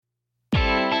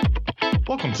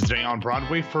Welcome to Today on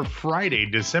Broadway for Friday,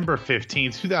 December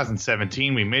 15th,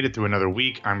 2017. We made it through another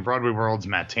week. I'm Broadway World's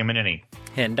Matt Tamanini.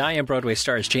 And I am Broadway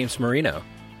Stars James Marino.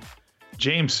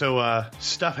 James, so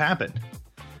stuff happened.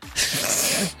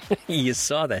 You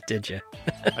saw that, did you?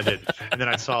 I did. And then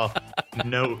I saw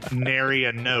nary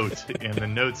a note in the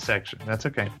notes section. That's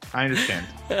okay. I understand.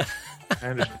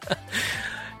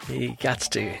 You got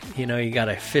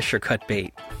to fish or cut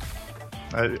bait.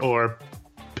 Or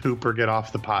poop or get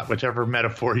off the pot, whichever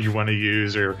metaphor you want to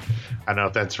use, or I don't know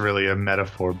if that's really a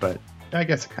metaphor, but I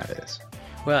guess it kind of is.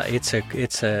 Well,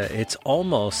 it's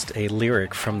almost a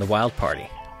lyric from The Wild Party.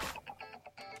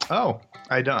 Oh,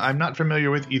 I'm not familiar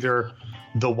with either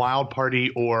The Wild Party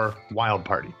or Wild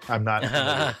Party. I'm not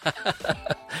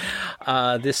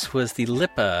familiar. This was the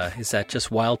Lippa. Is that just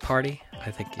Wild Party?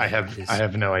 I think I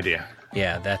have no idea.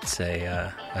 Yeah, that's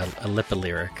a Lippa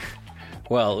lyric.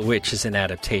 Well, which is an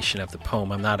adaptation of the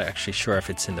poem. I'm not actually sure if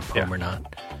it's in the poem or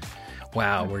not.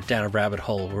 Wow, we're down a rabbit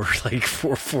hole. We're like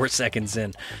four seconds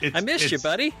in. I missed you,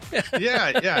 buddy.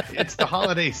 yeah. It's the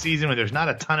holiday season where there's not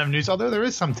a ton of news, although there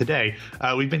is some today.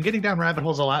 We've been getting down rabbit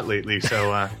holes a lot lately,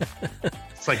 so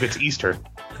it's like it's Easter.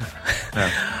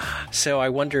 So I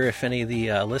wonder if any of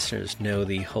the listeners know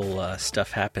the whole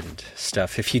stuff happened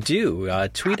stuff. If you do,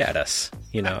 tweet at us.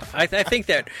 I think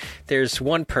that there's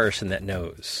one person that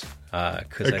knows.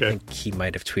 Because I think he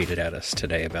might have tweeted at us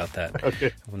today about that.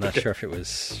 Okay. I'm not sure if it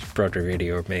was Broadway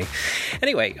Radio or me.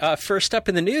 Anyway, first up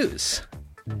in the news,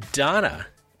 Donna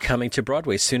coming to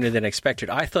Broadway sooner than expected.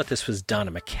 I thought this was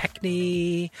Donna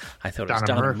McKechnie. I thought it was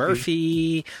Donna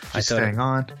Murphy. Staying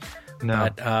on. No,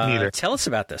 neither. Tell us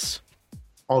about this.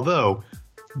 Although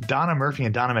Donna Murphy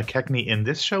and Donna McKechnie in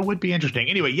this show would be interesting.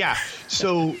 Anyway, yeah.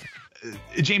 So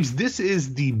James, this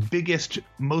is the biggest,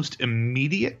 most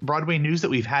immediate Broadway news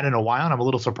that we've had in a while, and I'm a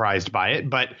little surprised by it.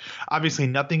 But obviously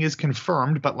nothing is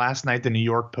confirmed. But last night, the New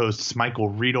York Post's Michael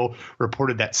Riedel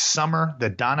reported that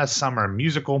the Donna Summer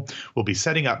musical, will be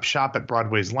setting up shop at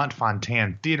Broadway's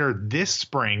Lunt-Fontanne Theater this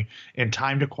spring in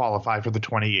time to qualify for the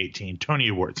 2018 Tony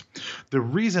Awards. The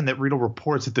reason that Riedel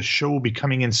reports that the show will be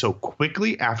coming in so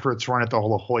quickly after its run at the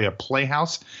La Jolla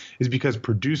Playhouse is because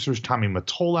producers Tommy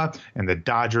Mottola and the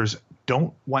Dodgers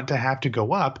don't want to have to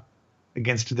go up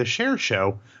against the Cher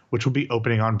show, which will be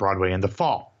opening on Broadway in the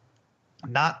fall.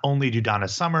 Not only do Donna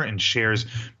Summer and Cher's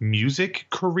music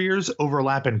careers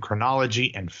overlap in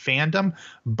chronology and fandom,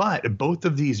 but both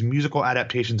of these musical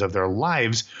adaptations of their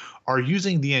lives are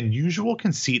using the unusual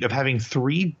conceit of having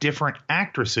three different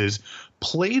actresses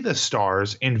play the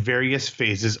stars in various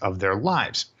phases of their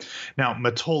lives. Now,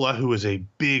 Mottola, who is a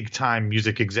big-time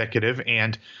music executive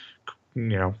and,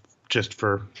 just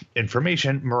for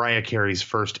information, Mariah Carey's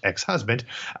first ex-husband,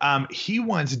 he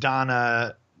wants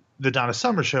the Donna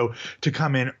Summer show to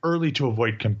come in early to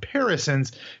avoid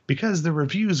comparisons because the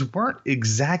reviews weren't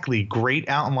exactly great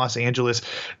out in Los Angeles.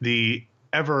 The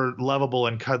ever lovable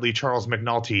and cuddly Charles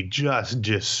McNulty just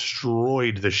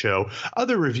destroyed the show.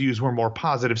 Other reviews were more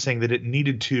positive, saying that it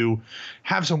needed to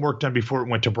have some work done before it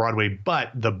went to Broadway,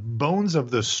 but the bones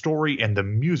of the story and the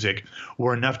music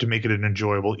were enough to make it an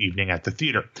enjoyable evening at the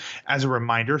theater. As a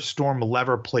reminder, Storm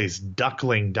Lever plays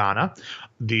Duckling Donna.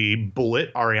 The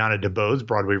Bullet, Ariana DeBose,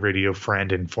 Broadway radio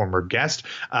friend and former guest,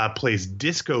 plays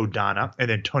Disco Donna, and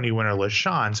then Tony winner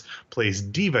LaChanze plays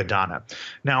Diva Donna.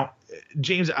 Now,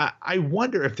 James, I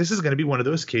wonder if this is going to be one of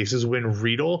those cases when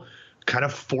Riedel kind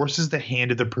of forces the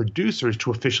hand of the producers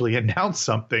to officially announce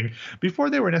something before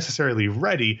they were necessarily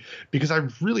ready, because I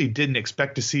really didn't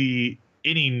expect to see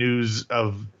any news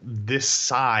of this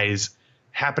size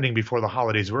happening before the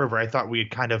holidays were over. I thought we had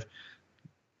kind of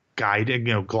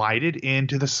glided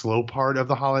into the slow part of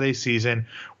the holiday season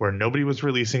where nobody was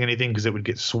releasing anything because it would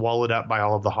get swallowed up by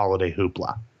all of the holiday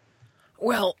hoopla.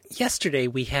 Well, yesterday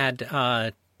we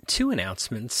had two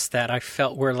announcements that I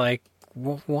felt were like,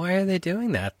 why are they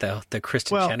doing that, though? The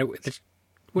Kristen Chenoweth.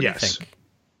 What do you think?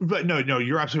 But no,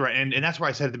 you're absolutely right. And that's why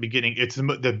I said at the beginning, it's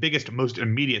the biggest, most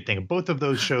immediate thing. Both of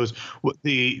those shows,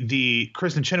 the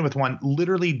Kristen Chenoweth one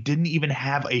literally didn't even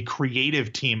have a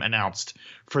creative team announced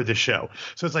for the show.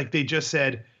 So it's like they just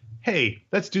said, hey,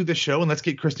 let's do the show and let's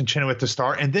get Kristen Chenoweth to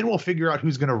star, and then we'll figure out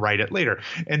who's going to write it later.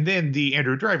 And then the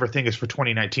Andrew Driver thing is for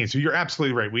 2019. So you're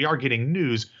absolutely right. We are getting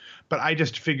news, but I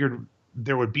just figured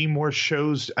there would be more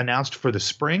shows announced for the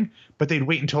spring, but they'd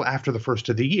wait until after the first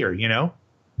of the year,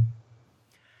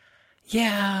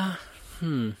 Yeah.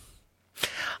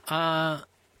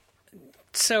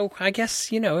 So I guess,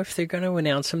 if they're going to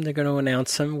announce them, they're going to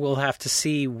announce them. We'll have to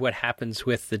see what happens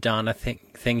with the Donna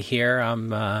thing here.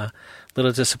 I'm a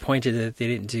little disappointed that they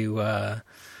didn't do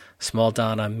small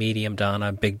Donna, medium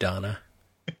Donna, big Donna.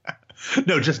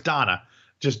 No, just Donna.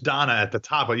 just Donna at the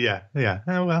top. But yeah.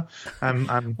 Oh, well,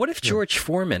 I'm. What if George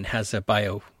Foreman has a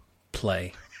bio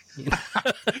play?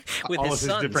 With all his of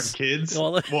sons. his different kids,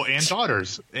 and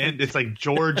daughters, and it's like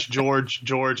George,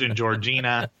 and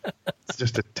Georgina. It's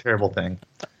just a terrible thing.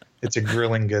 It's a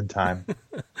grilling good time.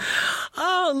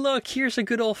 Oh, look, here's a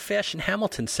good old-fashioned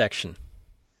Hamilton section.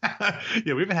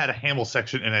 Yeah, we haven't had a Hamill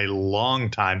section in a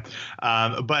long time.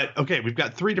 But, okay, we've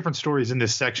got 3 different stories in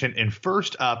this section. And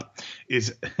first up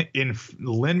is in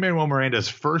Lin-Manuel Miranda's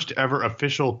first ever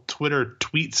official Twitter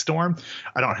tweet storm.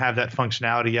 I don't have that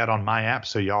functionality yet on my app,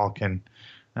 so y'all can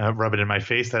rub it in my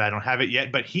face that I don't have it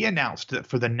yet. But he announced that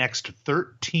for the next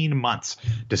 13 months,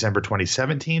 December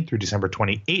 2017 through December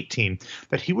 2018,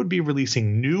 that he would be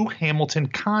releasing new Hamilton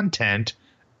content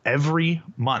every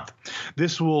month.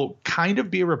 This will kind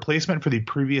of be a replacement for the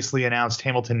previously announced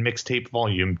Hamilton Mixtape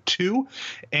Volume 2,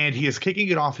 and he is kicking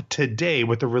it off today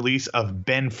with the release of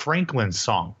Ben Franklin's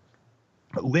song.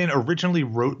 Lin originally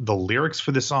wrote the lyrics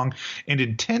for the song and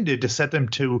intended to set them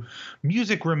to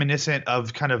music reminiscent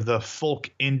of kind of the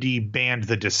folk indie band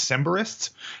The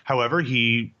Decemberists. However,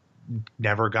 he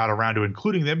never got around to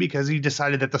including them because he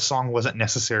decided that the song wasn't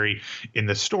necessary in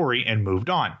the story and moved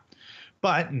on.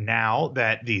 But now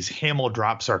that these Hamill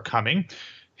drops are coming,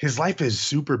 his life is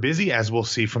super busy, as we'll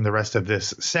see from the rest of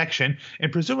this section,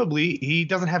 and presumably he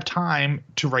doesn't have time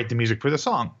to write the music for the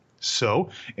song.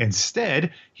 So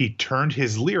instead, he turned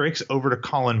his lyrics over to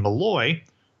Colin Malloy,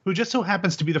 who just so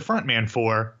happens to be the frontman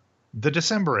for The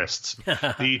Decemberists.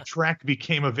 The track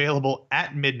became available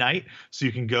at midnight, so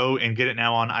you can go and get it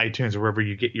now on iTunes or wherever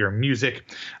you get your music.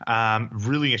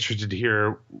 Really interested to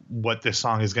hear what this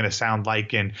song is going to sound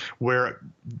like and where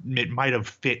it might have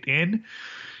fit in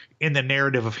the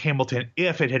narrative of Hamilton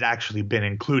if it had actually been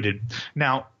included.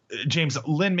 Now, James,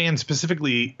 Lin-Man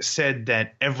specifically said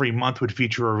that every month would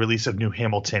feature a release of new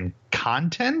Hamilton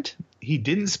content. He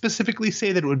didn't specifically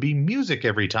say that it would be music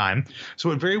every time,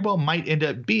 so it very well might end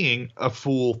up being a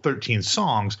full 13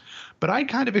 songs. But I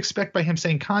kind of expect by him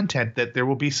saying content that there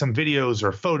will be some videos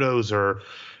or photos or,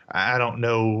 I don't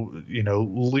know,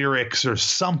 lyrics or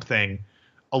something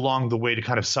along the way to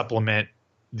kind of supplement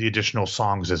the additional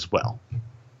songs as well.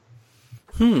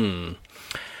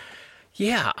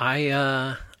 Yeah,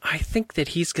 I think that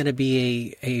he's going to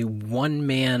be a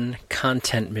one-man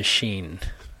content machine,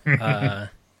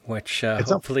 which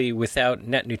hopefully without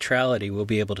net neutrality we'll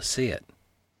be able to see it.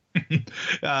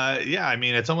 Yeah, I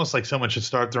mean, it's almost like someone should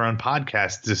start their own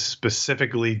podcast just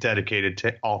specifically dedicated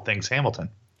to all things Hamilton.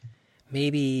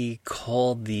 Maybe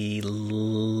called the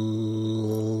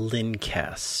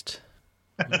Lincast.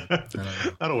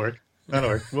 That'll work.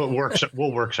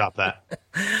 We'll workshop that.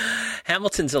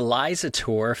 Hamilton's Eliza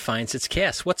Tour finds its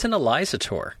cast. What's an Eliza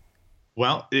Tour?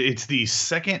 Well, it's the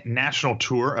second national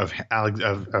tour of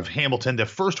Hamilton. The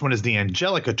first one is the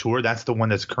Angelica Tour. That's the one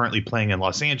that's currently playing in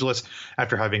Los Angeles.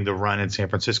 After having the run in San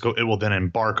Francisco, it will then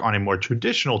embark on a more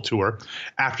traditional tour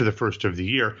after the first of the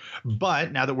year.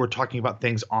 But now that we're talking about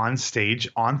things on stage,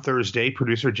 on Thursday,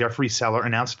 producer Jeffrey Seller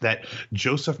announced that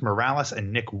Joseph Morales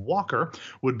and Nick Walker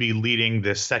would be leading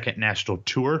this second national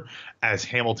tour as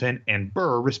Hamilton and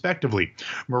Burr, respectively.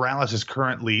 Morales is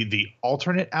currently the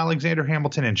alternate Alexander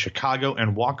Hamilton in Chicago,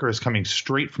 and Walker is coming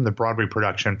straight from the Broadway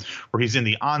production, where he's in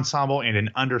the ensemble and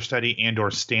an understudy and or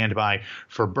standby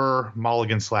for Burr,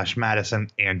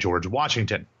 Mulligan/Madison, and George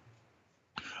Washington.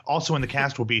 Also in the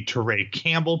cast will be Teray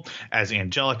Campbell as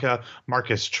Angelica,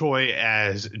 Marcus Choi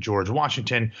as George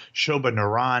Washington, Shobha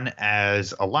Naran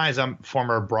as Eliza,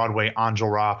 former Broadway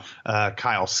Enjolras,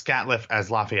 Kyle Scatliff as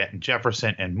Lafayette and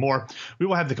Jefferson, and more. We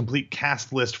will have the complete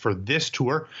cast list for this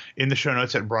tour in the show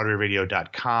notes at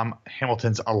BroadwayRadio.com.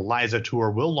 Hamilton's Eliza Tour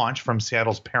will launch from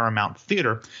Seattle's Paramount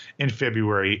Theater in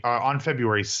on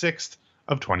February 6th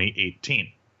of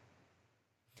 2018.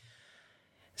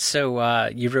 So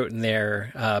you wrote in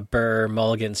there Burr,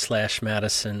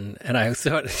 Mulligan/Madison, and I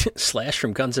thought Slash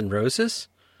from Guns N' Roses?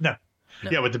 No.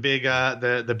 Yeah, with the big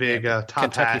the big top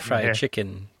Kentucky hat Fried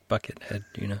Chicken bucket head,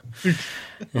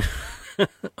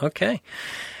 Okay.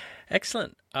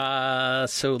 Excellent.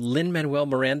 So Lin-Manuel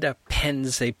Miranda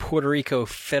pens a Puerto Rico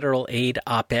federal aid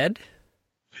op-ed.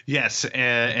 Yes,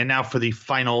 and now for the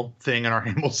final thing in our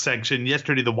Hamill section.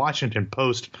 Yesterday, the Washington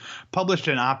Post published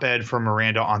an op-ed from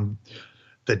Miranda on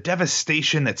the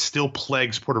devastation that still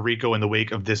plagues Puerto Rico in the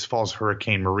wake of this fall's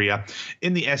Hurricane Maria.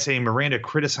 In the essay, Miranda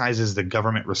criticizes the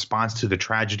government response to the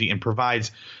tragedy and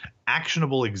provides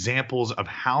actionable examples of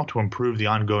how to improve the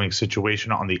ongoing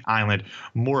situation on the island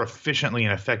more efficiently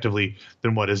and effectively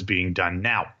than what is being done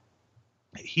now.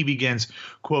 He begins,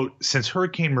 quote, since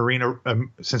Hurricane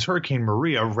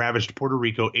Maria ravaged Puerto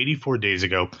Rico 84 days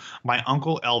ago, my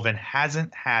uncle Elvin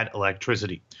hasn't had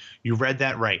electricity. You read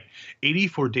that right.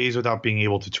 84 days without being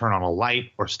able to turn on a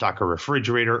light or stock a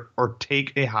refrigerator or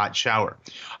take a hot shower.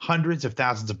 Hundreds of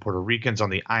thousands of Puerto Ricans on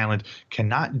the island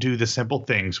cannot do the simple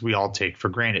things we all take for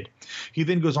granted. He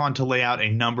then goes on to lay out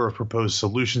a number of proposed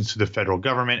solutions to the federal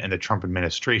government and the Trump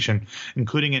administration,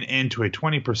 including an end to a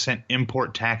 20%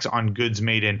 import tax on goods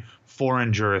made in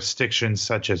foreign jurisdictions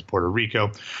such as Puerto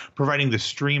Rico, providing the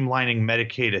streamlining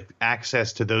Medicaid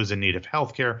access to those in need of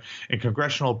health care, and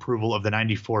congressional approval of the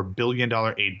 $94 billion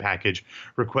aid package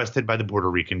requested by the Puerto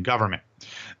Rican government.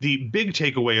 The big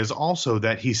takeaway is also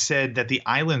that he said that the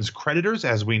island's creditors,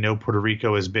 as we know, Puerto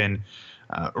Rico has been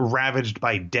ravaged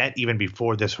by debt even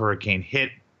before this hurricane hit.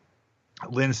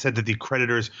 Lynn said that the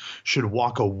creditors should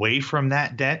walk away from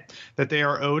that debt that they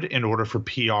are owed in order for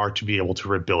PR to be able to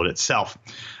rebuild itself.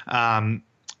 First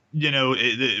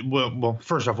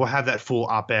off, we'll have that full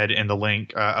op-ed and a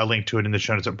link to it in the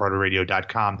show notes at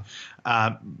broadwayradio.com.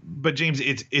 But James,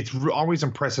 it's always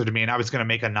impressive to me, and I was going to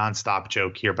make a nonstop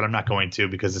joke here, but I'm not going to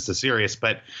because this is serious.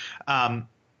 But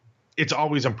it's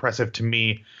always impressive to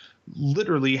me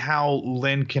literally how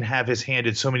Lynn can have his hand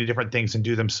in so many different things and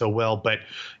do them so well, but,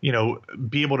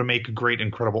 be able to make great,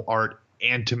 incredible art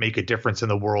and to make a difference in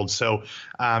the world. So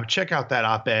check out that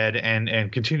op-ed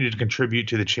and continue to contribute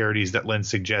to the charities that Lynn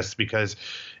suggests, because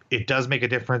it does make a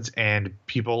difference and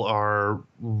people are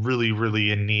really, really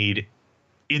in need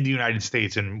in the United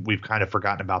States, and we've kind of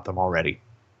forgotten about them already.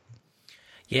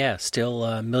 Yeah, still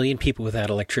a million people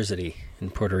without electricity in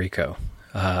Puerto Rico.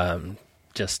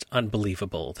 Just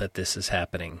unbelievable that this is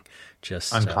happening.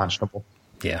 Just unconscionable.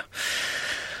 Yeah.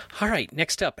 All right.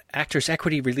 Next up, Actors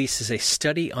Equity releases a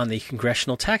study on the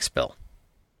congressional tax bill.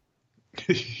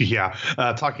 Yeah,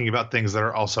 talking about things that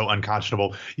are also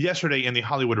unconscionable. Yesterday in the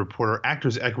Hollywood Reporter,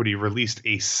 Actors Equity released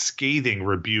a scathing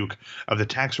rebuke of the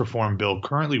tax reform bill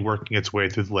currently working its way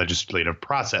through the legislative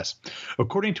process.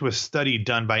 According to a study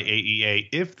done by AEA,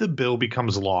 if the bill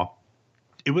becomes law,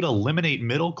 it would eliminate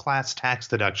middle-class tax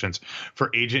deductions for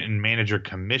agent and manager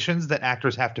commissions that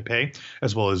actors have to pay,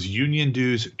 as well as union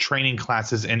dues, training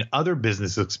classes, and other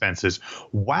business expenses,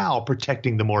 while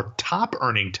protecting the more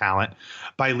top-earning talent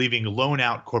by leaving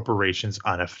loan-out corporations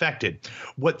unaffected.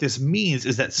 What this means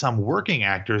is that some working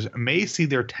actors may see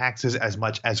their taxes as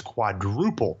much as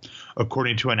quadruple,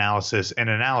 according to analysis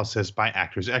by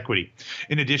Actors Equity.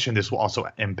 In addition, this will also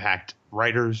impact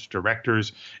writers,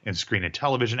 directors, and screen and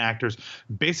television actors.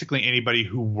 Basically, anybody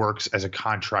who works as a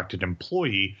contracted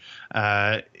employee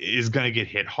is going to get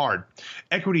hit hard.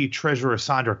 Equity Treasurer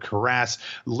Sandra Carras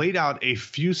laid out a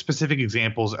few specific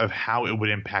examples of how it would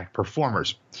impact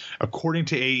performers. According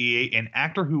to AEA, an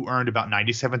actor who earned about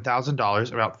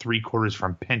 $97,000, about three-quarters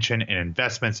from pension and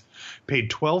investments, paid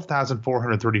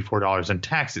 $12,434 in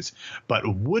taxes, but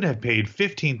would have paid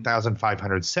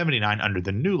 $15,579 under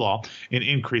the new law, an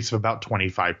increase of about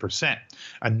 25%.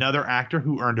 Another actor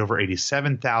who earned over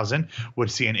 $87,000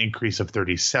 would see an increase of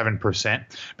 37%.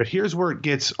 But here's where it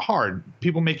gets hard.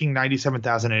 People making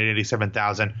 $97,000 and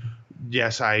 $87,000.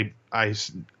 Yes, I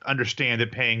understand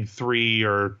that paying $3,000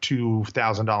 or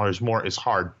 $2,000 more is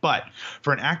hard, but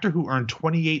for an actor who earned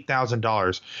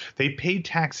 $28,000, they paid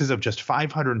taxes of just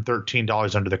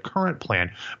 $513 under the current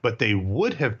plan, but they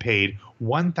would have paid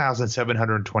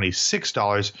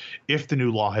 $1,726 if the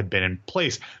new law had been in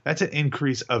place. That's an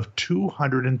increase of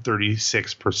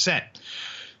 236%.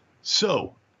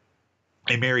 So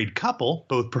a married couple,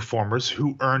 both performers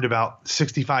who earned about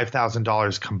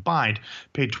 $65,000 combined,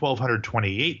 paid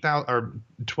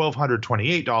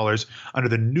 $1,228 under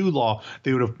the new law.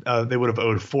 They would have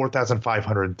owed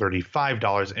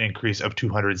 $4,535, an increase of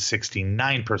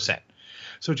 269%.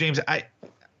 So James,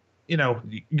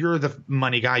 you're the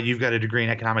money guy. You've got a degree in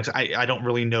economics. I don't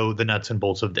really know the nuts and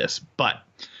bolts of this, but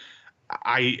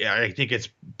I think it's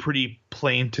pretty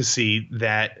plain to see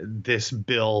that this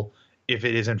bill, if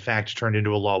it is in fact turned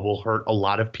into a law, will hurt a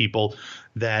lot of people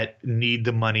that need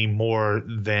the money more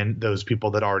than those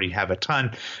people that already have a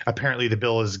ton. Apparently, the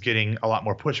bill is getting a lot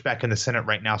more pushback in the Senate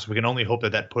right now, so we can only hope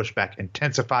that pushback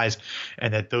intensifies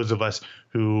and that those of us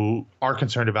who are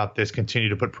concerned about this continue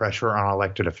to put pressure on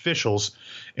elected officials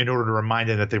in order to remind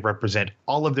them that they represent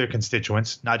all of their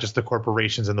constituents, not just the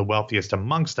corporations and the wealthiest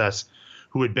amongst us,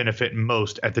 who would benefit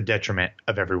most at the detriment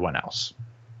of everyone else.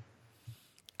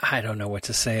 I don't know what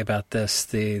to say about this.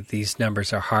 These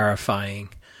numbers are horrifying.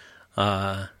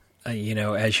 As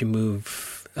you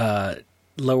move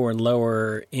lower and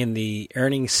lower in the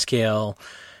earnings scale,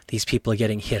 these people are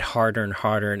getting hit harder and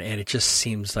harder, and it just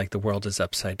seems like the world is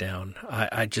upside down.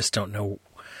 I just don't know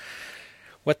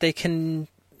what they can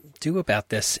do about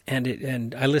this.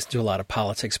 And I listen to a lot of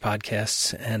politics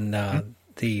podcasts, and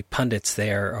the pundits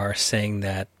there are saying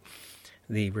that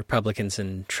the Republicans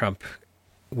and Trump,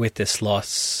 with this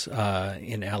loss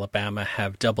in Alabama,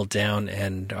 have doubled down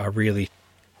and are really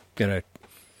going to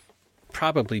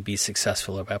probably be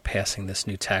successful about passing this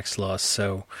new tax law.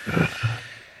 So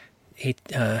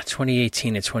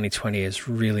 2018 and 2020 is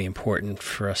really important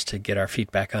for us to get our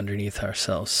feet back underneath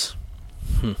ourselves.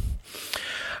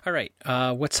 All right.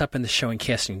 What's up in the show and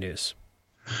casting news?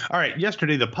 All right.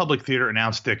 Yesterday, the Public Theater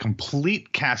announced the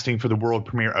complete casting for the world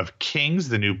premiere of Kings,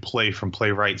 the new play from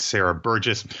playwright Sarah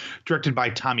Burgess, directed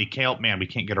by Tommy Kail. Man, we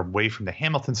can't get away from the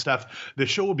Hamilton stuff. The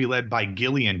show will be led by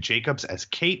Gillian Jacobs as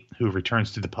Kate, who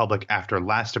returns to the public after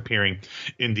last appearing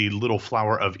in The Little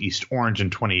Flower of East Orange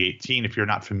in 2018. If you're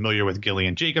not familiar with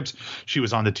Gillian Jacobs, she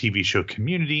was on the TV show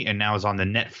Community and now is on the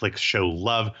Netflix show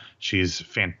Love. She's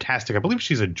fantastic. I believe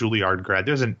she's a Juilliard grad.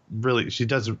 She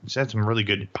had some really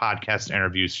good podcast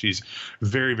interviews. She's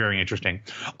very, very interesting.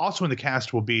 Also in the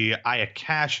cast will be Aya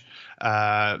Cash,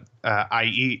 Aisa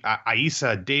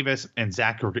Davis, and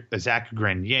Zach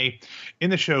Grenier.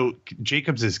 In the show,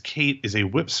 Jacobs' Kate is a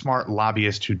whip-smart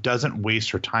lobbyist who doesn't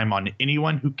waste her time on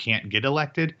anyone who can't get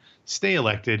elected, stay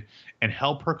elected, and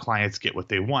help her clients get what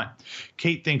they want.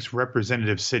 Kate thinks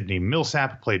Representative Sidney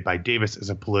Millsap, played by Davis, is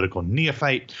a political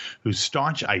neophyte whose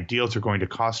staunch ideals are going to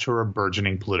cost her a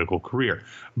burgeoning political career.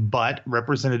 But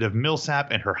Representative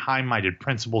Millsap and her high-minded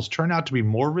principles turn out to be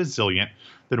more resilient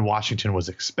than Washington was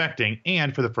expecting,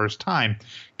 and for the first time,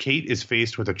 Kate is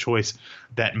faced with a choice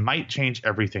that might change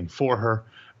everything for her: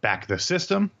 back the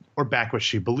system or back what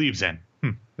she believes in.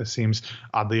 This seems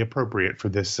oddly appropriate for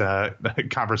this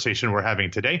conversation we're having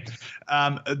today.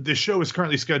 The show is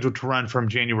currently scheduled to run from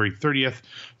January 30th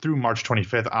through March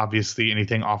 25th. Obviously,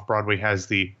 anything off-Broadway has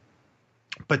the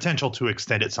potential to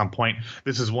extend at some point.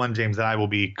 This is one, James, that I will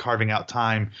be carving out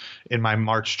time in my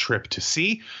March trip to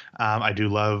see. I do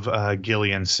love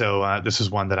Gillian, so this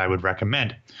is one that I would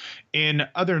recommend. In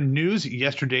other news,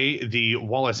 yesterday, the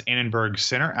Wallace Annenberg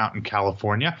Center out in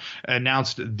California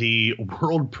announced the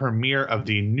world premiere of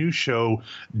the new show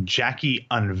Jackie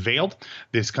Unveiled.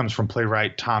 This comes from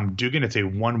playwright Tom Dugan. It's a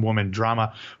one-woman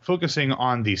drama focusing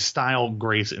on the style,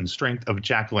 grace, and strength of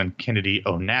Jacqueline Kennedy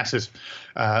Onassis.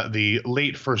 The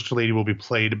late First Lady will be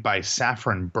played by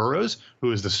Saffron Burrows,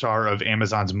 who is the star of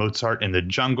Amazon's Mozart in the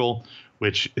Jungle,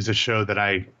 which is a show that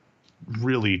I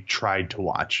really tried to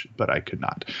watch, but I could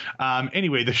not.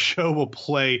 Anyway, the show will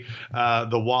play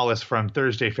the Wallace from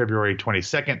Thursday, February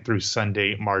 22nd through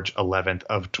Sunday, March 11th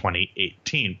of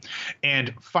 2018.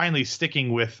 And finally,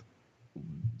 sticking with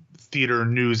theater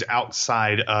news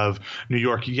outside of New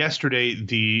York, yesterday,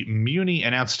 the Muni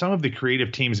announced some of the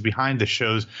creative teams behind the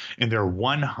shows in their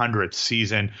 100th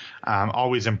season.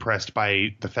 Always impressed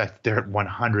by the fact that they're at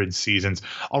 100 seasons.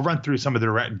 I'll run through some of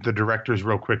the directors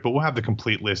real quick, but we'll have the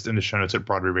complete list in the show notes at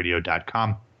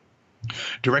BroadwayRadio.com.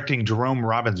 Directing Jerome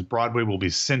Robbins' Broadway will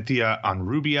be Cynthia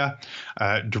Onrubia.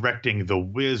 Directing The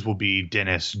Wiz will be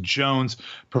Dennis Jones.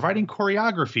 Providing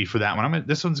choreography for that one,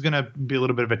 this one's going to be a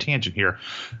little bit of a tangent here.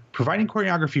 Providing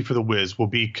choreography for The Wiz will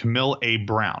be Camille A.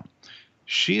 Brown.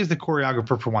 She is the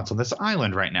choreographer for Once on This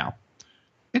Island right now.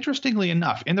 Interestingly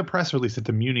enough, in the press release that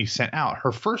the Muni sent out,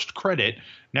 her first credit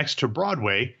next to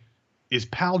Broadway is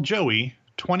Pal Joey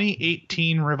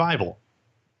 2018 Revival.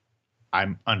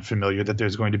 I'm unfamiliar that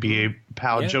there's going to be a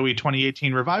Pal Joey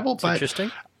 2018 revival, but interesting.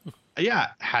 Yeah,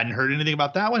 hadn't heard anything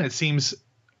about that one. It seems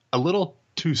a little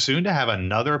too soon to have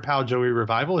another Pal Joey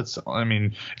revival. It's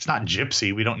not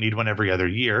Gypsy. We don't need one every other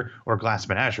year, or Glass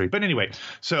Menagerie. But anyway,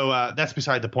 so that's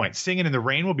beside the point. Singin' in the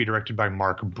Rain will be directed by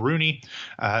Mark Bruni.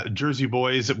 Jersey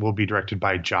Boys will be directed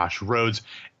by Josh Rhodes.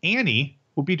 Annie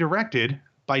will be directed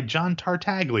by John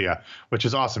Tartaglia, which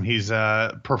is awesome. He's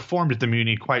performed at the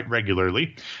Muni quite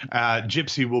regularly.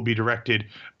 Gypsy will be directed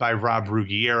by Rob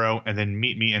Ruggiero, and then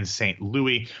Meet Me in St.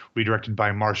 Louis will be directed by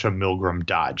Marsha Milgram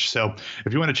Dodge. So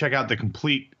if you want to check out the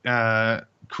complete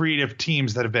creative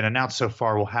teams that have been announced so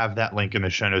far, we'll have that link in the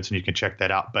show notes, and you can check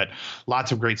that out. But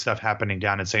lots of great stuff happening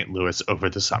down in St. Louis over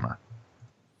the summer.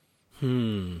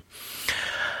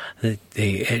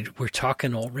 We're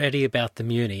talking already about the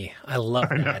Muni. I love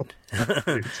that.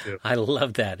 I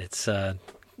love that. It's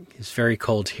very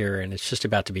cold here, and it's just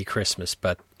about to be Christmas,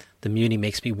 but the Muni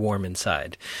makes me warm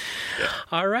inside. Yeah.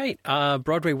 All right.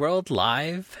 Broadway World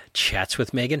Live chats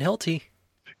with Megan Hilty.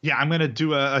 Yeah, I'm going to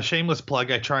do a shameless plug.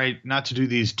 I try not to do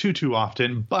these too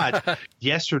often, but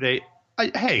yesterday... I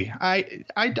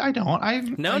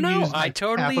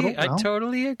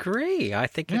totally agree. I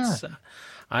think it's...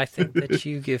 I think that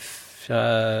you give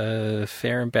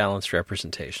fair and balanced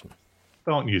representation.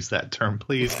 Don't use that term,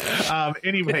 please.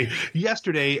 Anyway,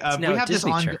 yesterday we have this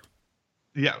on. Term.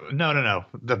 Yeah, no.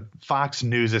 The Fox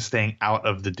News is staying out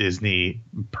of the Disney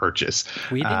purchase.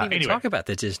 We didn't even talk about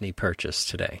the Disney purchase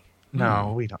today.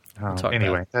 No, we don't. No.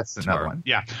 Anyway, that's another one.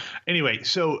 Yeah. Anyway,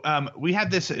 so we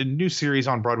had this new series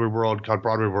on Broadway World called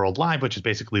Broadway World Live, which is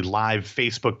basically live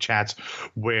Facebook chats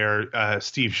where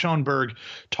Steve Schoenberg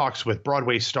talks with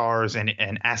Broadway stars and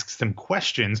asks them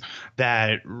questions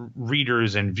that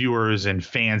readers and viewers and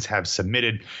fans have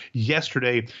submitted.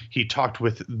 Yesterday, he talked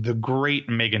with the great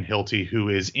Megan Hilty, who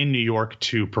is in New York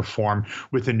to perform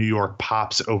with the New York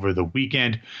Pops over the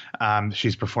weekend.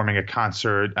 She's performing a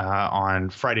concert on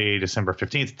Friday, December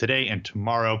 15th, today and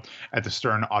tomorrow at the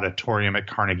Stern Auditorium at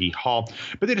Carnegie Hall.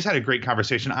 But they just had a great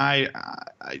conversation. I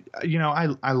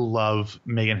love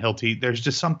Megan Hilty. There's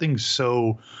just something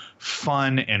so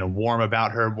fun and warm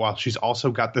about her, while she's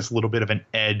also got this little bit of an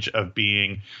edge of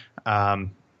being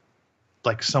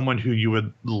like someone who you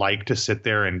would like to sit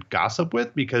there and gossip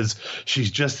with, because she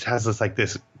just has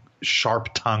this sharp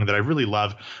tongue that I really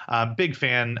love. Big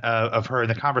fan of her,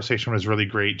 and the conversation was really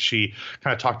great. She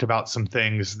kind of talked about some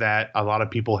things that a lot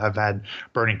of people have had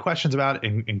burning questions about,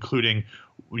 including,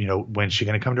 when's she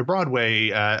going to come to Broadway,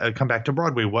 come back to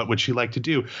Broadway? What would she like to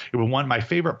do? My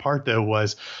favorite part, though,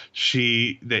 was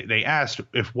they asked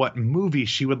what movie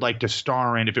she would like to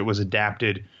star in if it was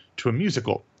adapted to a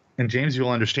musical. And James, you'll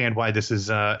understand why this is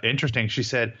interesting. She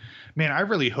said, "Man, I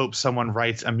really hope someone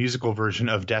writes a musical version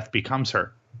of Death Becomes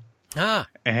Her."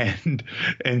 And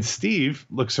Steve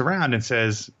looks around and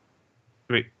says,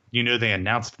 "Wait, they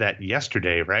announced that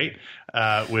yesterday, right?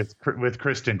 With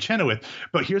Kristen Chenoweth."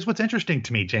 But here's what's interesting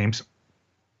to me, James.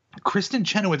 Kristen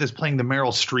Chenoweth is playing the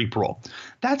Meryl Streep role.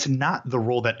 That's not the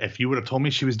role that, if you would have told me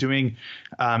she was doing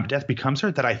Death Becomes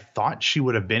Her, that I thought she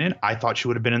would have been in. I thought she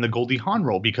would have been in the Goldie Hawn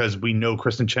role, because we know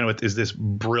Kristen Chenoweth is this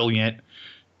brilliant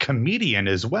comedian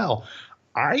as well.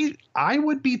 I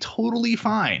would be totally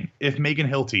fine if Megan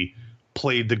Hilty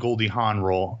played the Goldie Hawn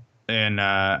role in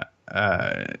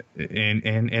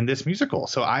this musical.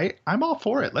 So I'm all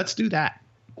for it. Let's do that.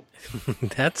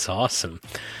 That's awesome.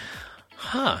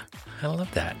 I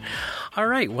love that. All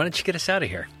right, why don't you get us out of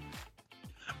here?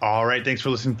 All right, thanks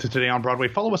for listening to Today on Broadway.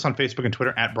 Follow us on Facebook and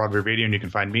Twitter at Broadway Radio, and you can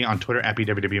find me on Twitter at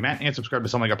BWWMatt, and subscribe to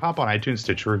Something Like a Pop on iTunes,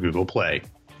 Stitcher, or Google Play.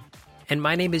 And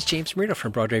my name is James Marino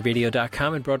from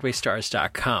BroadwayRadio.com and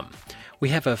BroadwayStars.com. We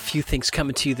have a few things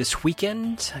coming to you this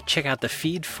weekend. Check out the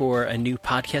feed for a new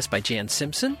podcast by Jan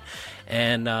Simpson.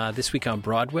 And this week on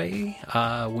Broadway,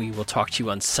 we will talk to you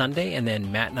on Sunday, and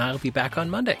then Matt and I will be back on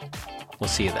Monday. We'll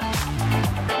see you then.